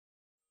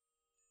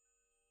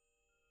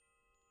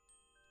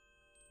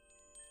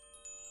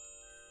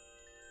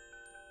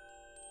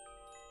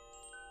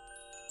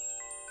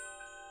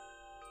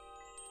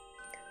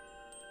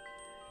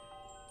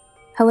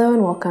Hello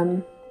and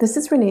welcome. This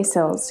is Renee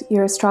Sills,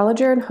 your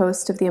astrologer and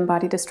host of the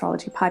Embodied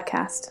Astrology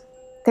podcast.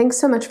 Thanks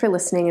so much for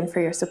listening and for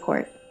your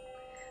support.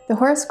 The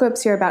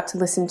horoscopes you're about to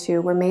listen to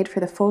were made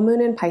for the full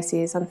moon in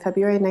Pisces on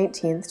February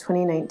 19th,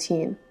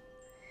 2019.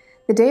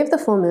 The day of the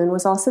full moon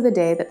was also the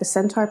day that the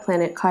centaur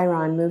planet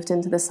Chiron moved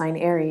into the sign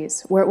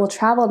Aries, where it will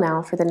travel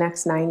now for the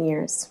next 9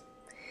 years.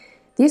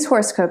 These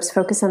horoscopes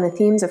focus on the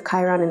themes of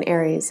Chiron and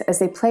Aries as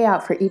they play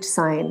out for each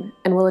sign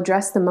and will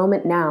address the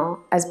moment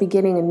now as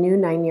beginning a new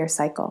 9-year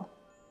cycle.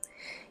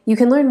 You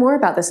can learn more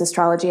about this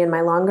astrology in my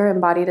longer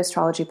Embodied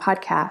Astrology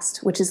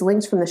podcast, which is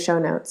linked from the show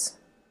notes.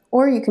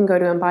 Or you can go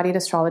to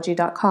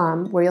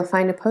embodiedastrology.com, where you'll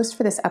find a post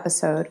for this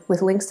episode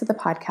with links to the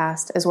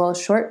podcast, as well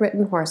as short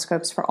written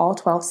horoscopes for all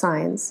 12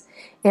 signs,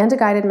 and a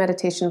guided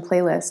meditation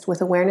playlist with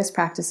awareness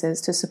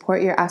practices to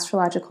support your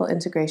astrological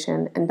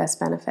integration and best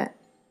benefit.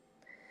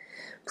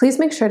 Please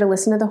make sure to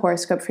listen to the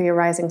horoscope for your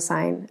rising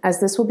sign, as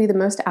this will be the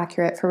most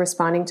accurate for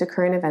responding to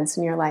current events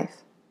in your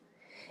life.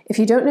 If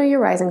you don't know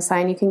your rising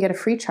sign, you can get a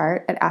free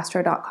chart at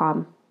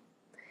astro.com.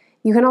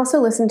 You can also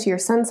listen to your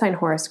sun sign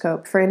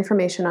horoscope for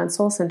information on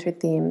soul-centered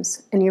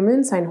themes, and your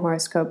moon sign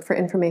horoscope for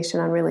information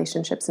on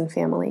relationships and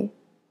family.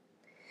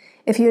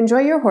 If you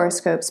enjoy your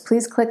horoscopes,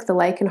 please click the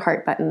like and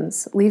heart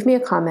buttons, leave me a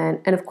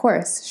comment, and of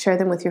course, share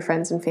them with your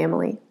friends and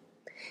family.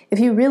 If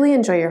you really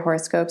enjoy your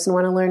horoscopes and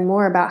want to learn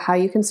more about how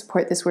you can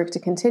support this work to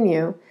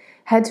continue,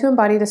 head to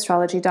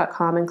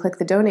embodiedastrology.com and click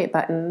the donate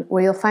button,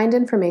 where you'll find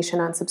information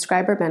on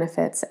subscriber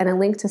benefits and a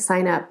link to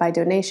sign up by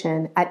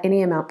donation at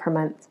any amount per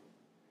month.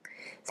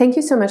 Thank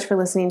you so much for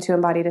listening to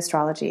Embodied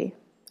Astrology.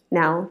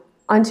 Now,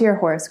 onto your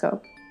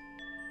horoscope.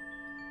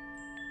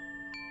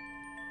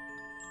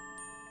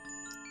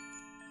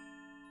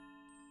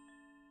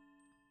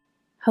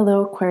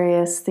 Hello,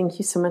 Aquarius. Thank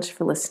you so much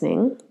for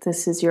listening.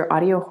 This is your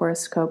audio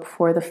horoscope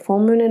for the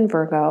full moon in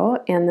Virgo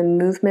and the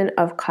movement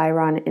of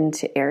Chiron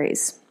into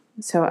Aries.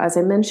 So as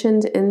I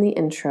mentioned in the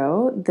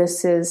intro,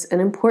 this is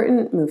an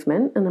important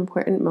movement, an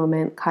important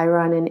moment.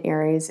 Chiron in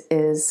Aries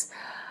is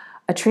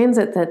a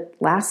transit that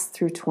lasts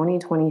through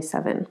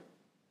 2027.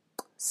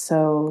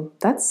 So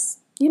that's,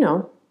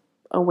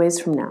 a ways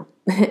from now.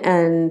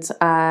 And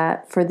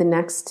for the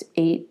next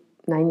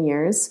 8-9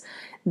 years,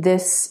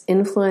 this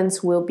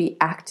influence will be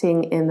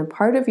acting in the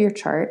part of your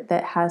chart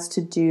that has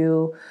to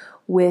do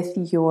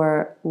with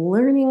your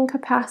learning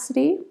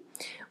capacity,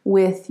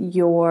 with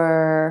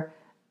your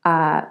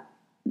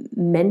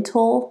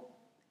mental,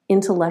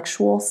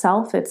 intellectual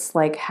self. It's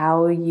like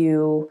how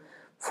you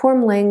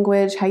form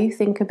language, how you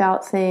think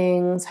about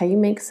things, how you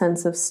make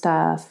sense of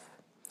stuff.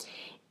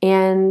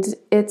 And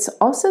it's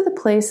also the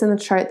place in the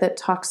chart that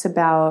talks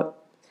about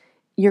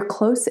your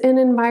close-in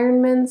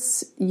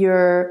environments,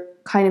 your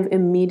kind of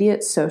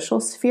immediate social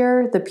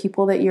sphere, the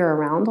people that you're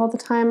around all the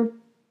time.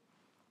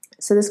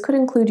 So this could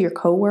include your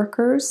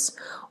coworkers,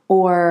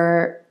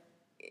 or,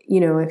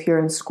 if you're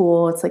in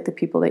school, it's like the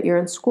people that you're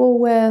in school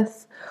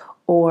with,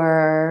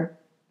 or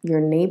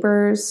your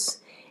neighbors.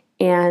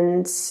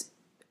 And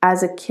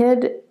as a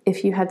kid,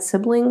 if you had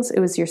siblings, it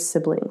was your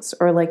siblings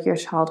or like your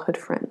childhood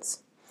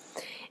friends.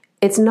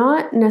 It's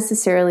not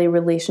necessarily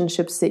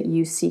relationships that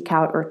you seek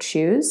out or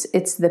choose.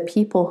 It's the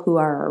people who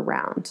are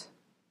around.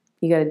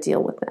 You got to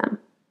deal with them.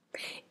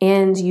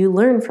 And you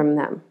learn from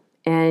them.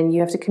 And you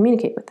have to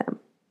communicate with them.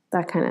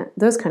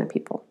 Those kind of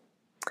people.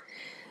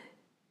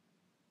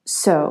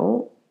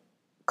 So,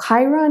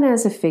 Chiron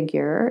as a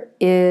figure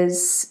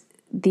is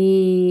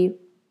the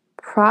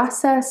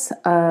process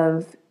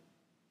of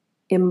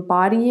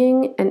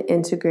embodying and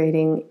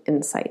integrating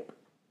insight.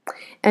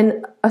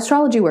 And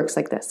astrology works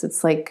like this.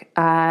 It's like,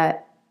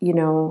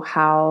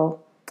 how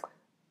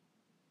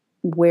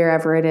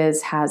wherever it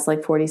is has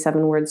like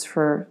 47 words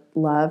for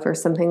love or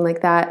something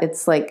like that.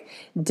 It's like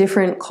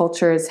different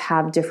cultures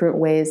have different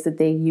ways that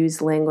they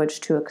use language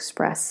to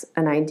express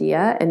an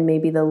idea. And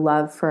maybe the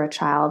love for a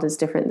child is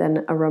different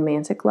than a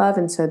romantic love.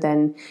 And so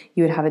then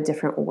you would have a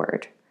different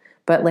word.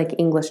 But like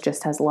English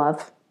just has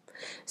love.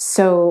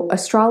 So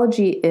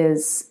astrology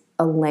is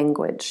a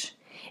language.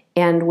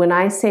 And when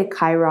I say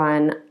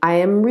Chiron, I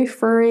am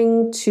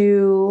referring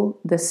to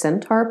the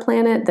centaur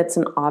planet that's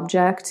an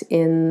object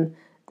in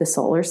the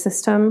solar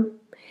system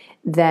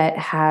that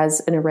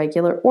has an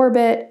irregular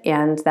orbit,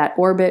 and that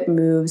orbit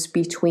moves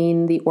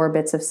between the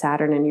orbits of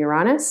Saturn and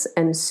Uranus.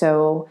 And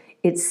so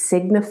it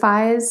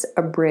signifies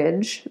a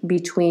bridge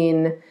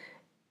between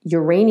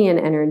Uranian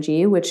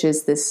energy, which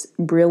is this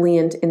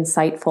brilliant,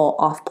 insightful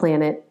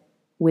off-planet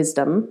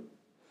wisdom,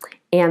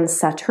 and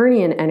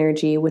Saturnian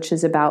energy, which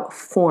is about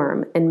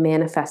form and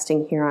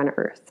manifesting here on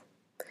Earth.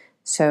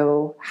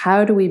 So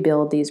how do we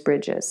build these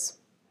bridges?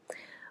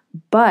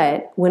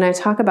 But when I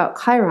talk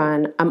about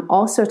Chiron, I'm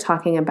also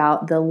talking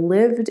about the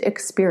lived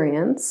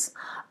experience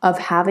of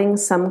having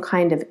some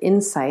kind of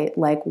insight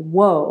like,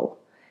 whoa,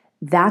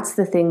 that's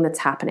the thing that's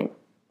happening.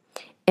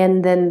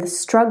 And then the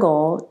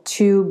struggle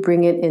to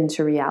bring it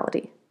into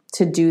reality,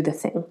 to do the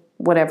thing,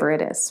 whatever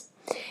it is.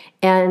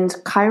 And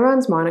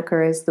Chiron's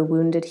moniker is the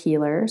wounded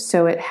healer.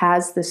 So it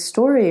has the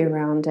story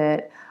around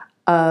it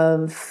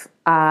of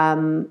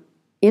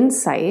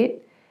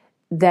insight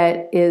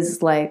that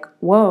is like,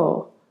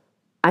 whoa,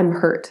 I'm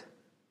hurt.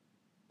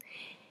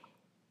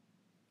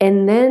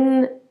 And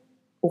then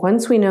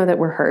once we know that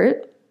we're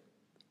hurt,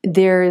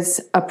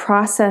 there's a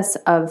process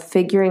of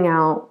figuring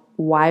out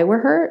why we're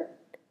hurt,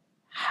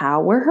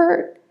 how we're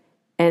hurt,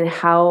 and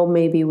how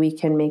maybe we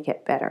can make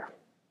it better.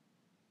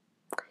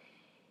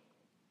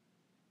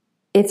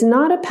 It's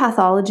not a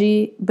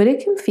pathology, but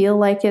it can feel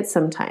like it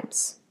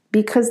sometimes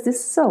because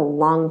this is a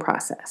long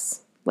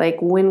process. Like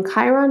when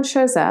Chiron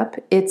shows up,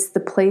 it's the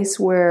place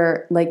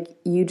where like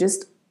you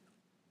just,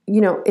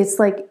 it's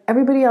like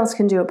everybody else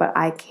can do it, but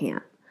I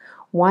can't.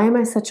 Why am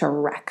I such a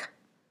wreck?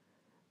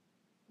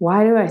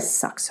 Why do I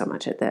suck so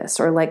much at this?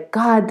 Or like,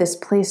 God, this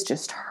place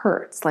just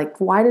hurts. Like,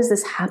 why does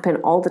this happen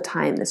all the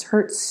time? This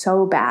hurts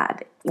so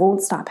bad. It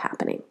won't stop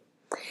happening.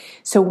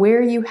 So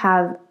where you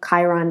have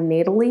Chiron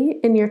natally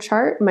in your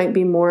chart might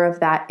be more of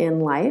that in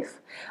life.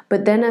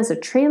 But then as a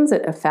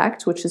transit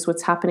effect, which is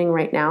what's happening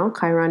right now,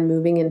 Chiron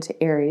moving into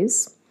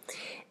Aries,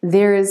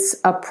 there's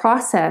a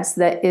process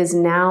that is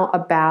now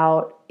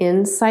about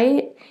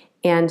insight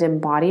and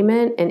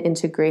embodiment and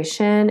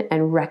integration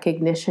and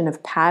recognition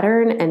of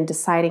pattern and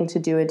deciding to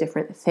do a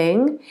different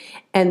thing.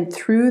 And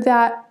through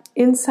that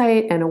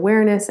insight and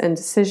awareness and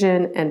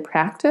decision and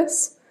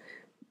practice,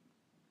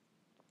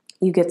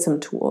 you get some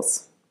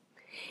tools.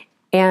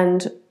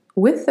 And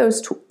with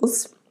those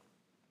tools,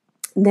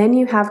 then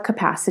you have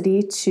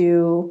capacity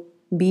to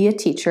be a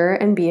teacher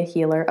and be a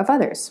healer of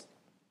others.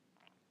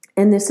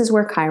 And this is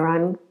where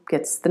Chiron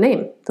gets the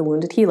name, the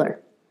wounded healer.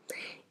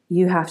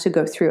 You have to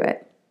go through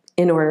it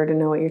in order to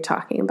know what you're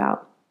talking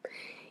about.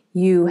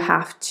 You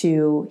have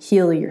to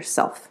heal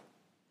yourself.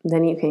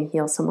 Then you can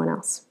heal someone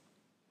else.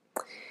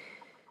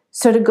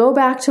 So to go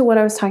back to what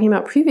I was talking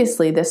about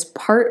previously, this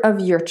part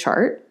of your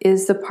chart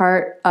is the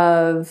part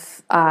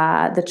of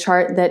the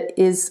chart that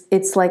is,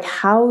 it's like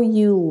how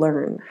you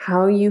learn,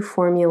 how you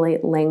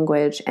formulate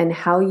language, and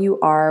how you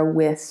are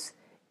with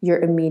your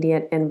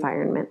immediate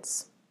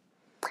environments.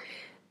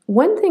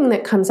 One thing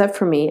that comes up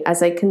for me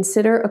as I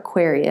consider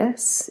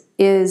Aquarius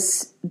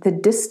is the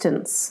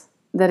distance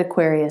that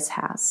Aquarius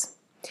has.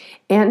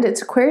 And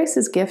it's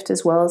Aquarius's gift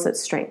as well as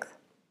its strength.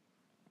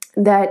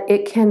 That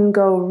it can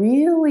go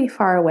really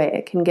far away.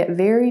 It can get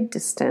very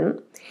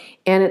distant.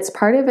 And it's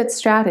part of its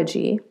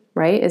strategy,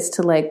 right, is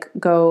to like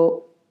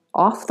go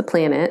off the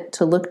planet,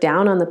 to look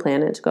down on the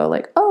planet, to go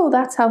like, oh,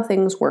 that's how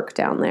things work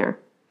down there.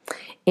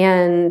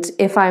 And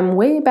if I'm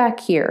way back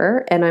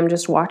here and I'm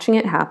just watching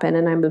it happen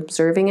and I'm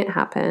observing it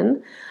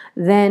happen,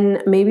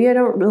 then maybe I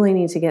don't really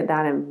need to get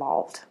that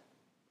involved.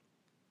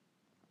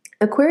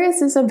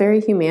 Aquarius is a very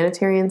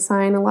humanitarian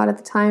sign a lot of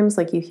the times.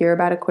 Like you hear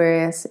about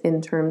Aquarius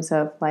in terms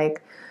of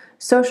like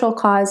social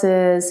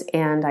causes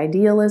and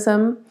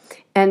idealism.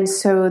 And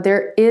so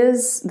there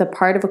is the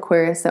part of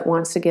Aquarius that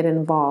wants to get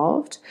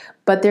involved,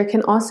 but there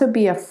can also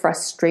be a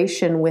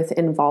frustration with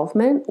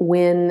involvement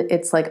when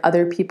it's like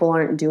other people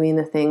aren't doing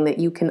the thing that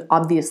you can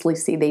obviously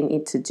see they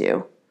need to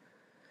do.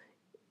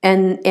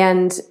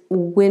 And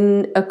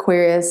when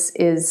Aquarius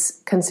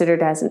is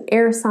considered as an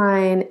air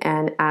sign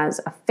and as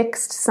a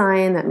fixed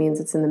sign, that means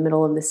it's in the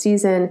middle of the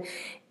season,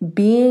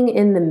 being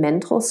in the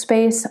mental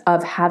space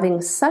of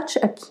having such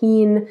a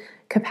keen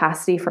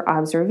capacity for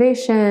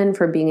observation,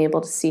 for being able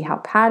to see how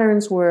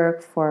patterns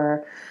work,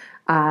 for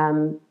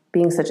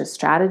being such a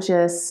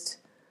strategist,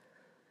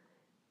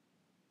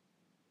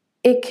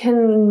 it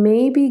can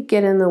maybe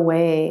get in the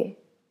way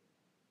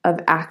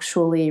of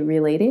actually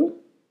relating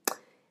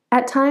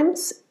at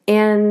times.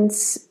 And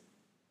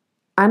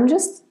I'm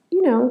just,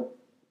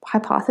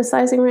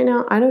 hypothesizing right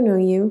now. I don't know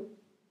you.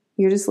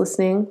 You're just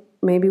listening.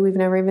 Maybe we've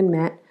never even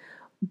met.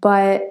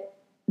 But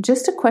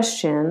just a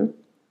question,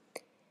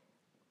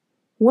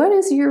 what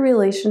is your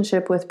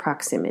relationship with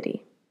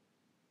proximity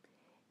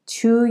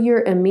to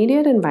your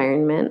immediate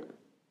environment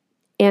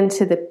and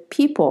to the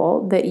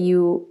people that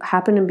you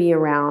happen to be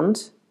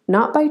around,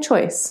 not by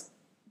choice,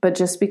 but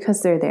just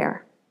because they're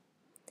there?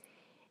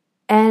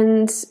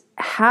 And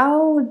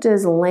how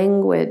does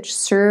language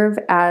serve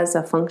as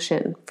a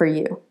function for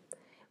you?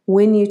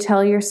 When you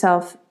tell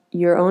yourself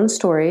your own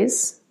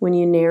stories, when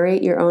you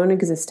narrate your own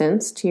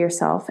existence to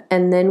yourself,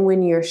 and then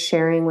when you're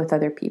sharing with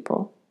other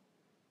people,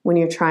 when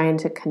you're trying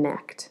to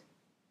connect.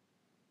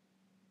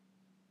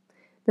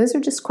 Those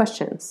are just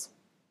questions.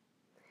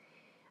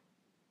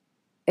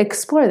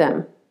 Explore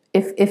them.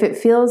 If it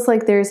feels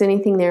like there's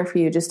anything there for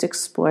you, just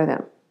explore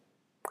them.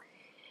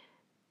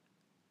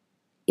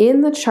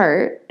 In the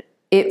chart,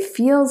 it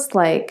feels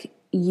like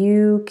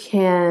you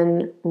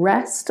can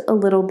rest a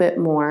little bit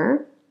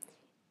more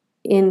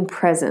in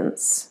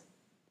presence,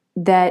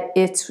 that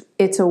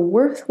it's a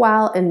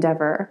worthwhile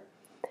endeavor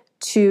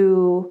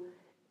to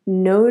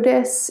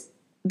notice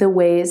the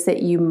ways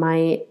that you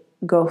might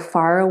go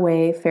far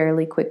away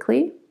fairly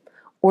quickly,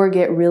 or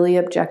get really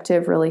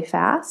objective really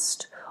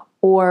fast,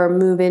 or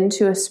move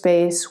into a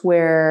space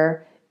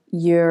where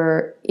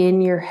you're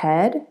in your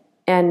head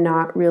and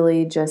not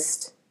really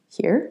just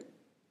here.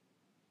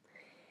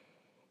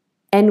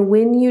 And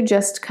when you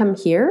just come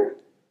here,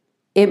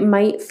 it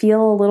might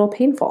feel a little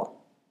painful.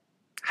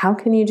 how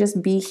can you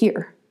just be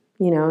here?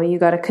 You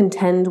got to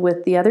contend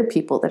with the other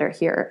people that are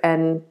here.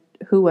 And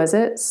who was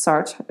it?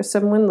 Sartre or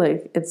someone,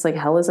 like, it's like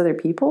hell is other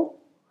people.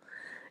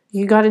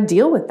 You got to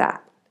deal with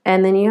that.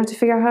 And then you have to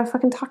figure out how to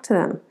fucking talk to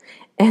them.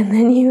 And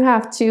then you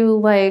have to,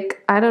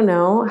 like, I don't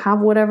know, have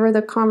whatever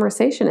the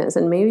conversation is.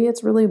 And maybe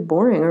it's really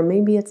boring or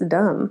maybe it's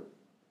dumb.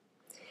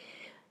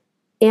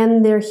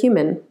 And they're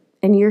human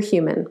and you're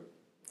human.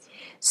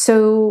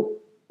 So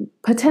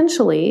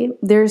potentially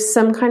there's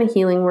some kind of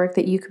healing work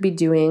that you could be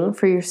doing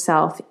for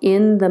yourself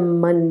in the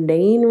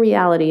mundane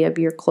reality of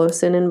your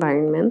close-in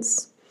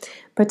environments.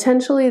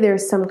 Potentially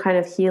there's some kind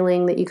of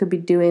healing that you could be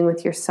doing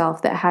with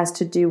yourself that has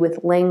to do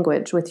with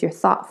language, with your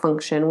thought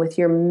function, with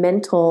your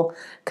mental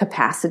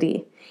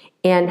capacity,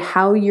 and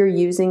how you're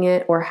using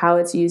it or how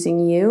it's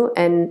using you,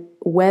 and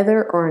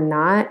whether or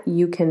not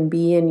you can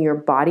be in your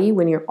body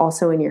when you're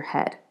also in your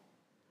head.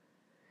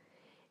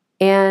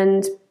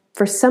 And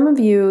for some of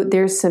you,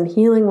 there's some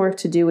healing work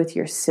to do with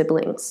your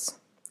siblings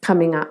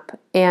coming up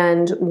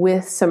and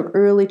with some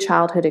early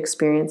childhood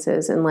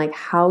experiences and like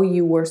how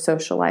you were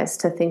socialized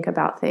to think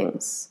about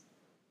things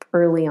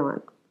early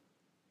on.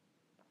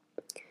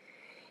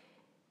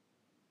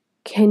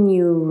 Can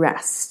you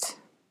rest?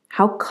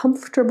 How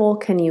comfortable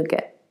can you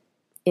get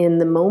in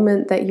the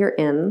moment that you're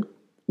in,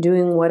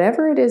 doing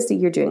whatever it is that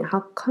you're doing? How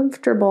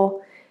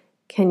comfortable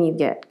can you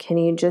get? Can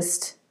you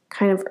just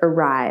kind of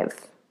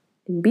arrive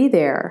and be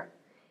there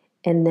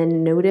and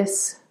then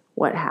notice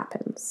what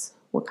happens?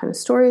 What kind of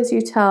stories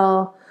you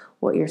tell,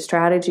 what your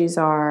strategies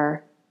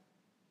are,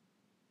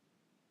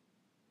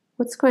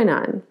 what's going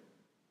on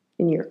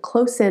in your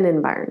close-in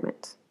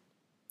environment.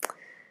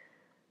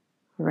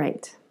 All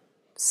right,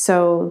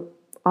 so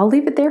I'll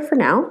leave it there for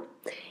now.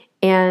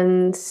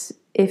 And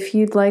if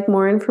you'd like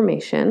more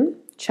information,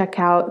 check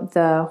out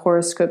the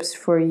horoscopes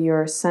for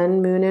your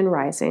sun, moon, and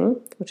rising,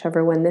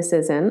 whichever one this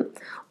is in.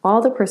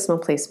 All the personal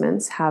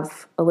placements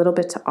have a little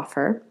bit to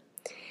offer.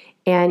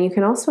 And you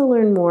can also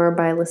learn more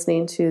by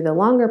listening to the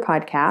longer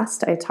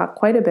podcast. I talk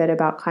quite a bit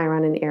about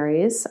Chiron and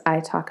Aries. I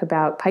talk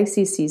about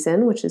Pisces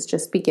season, which is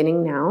just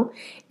beginning now,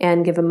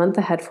 and give a month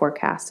ahead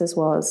forecast as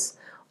well as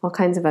all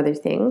kinds of other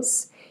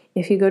things.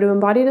 If you go to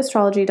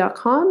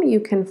embodiedastrology.com,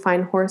 you can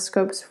find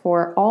horoscopes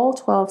for all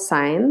 12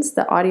 signs,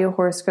 the audio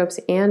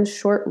horoscopes and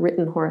short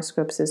written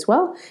horoscopes as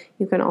well.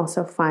 You can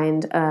also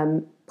find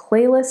a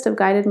playlist of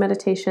guided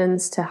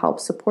meditations to help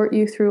support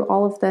you through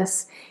all of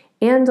this,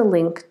 and a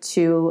link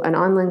to an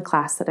online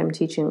class that I'm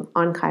teaching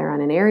on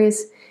Chiron and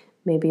Aries.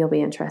 Maybe you'll be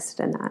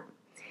interested in that.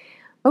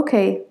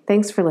 Okay,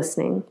 thanks for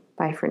listening.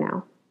 Bye for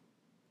now.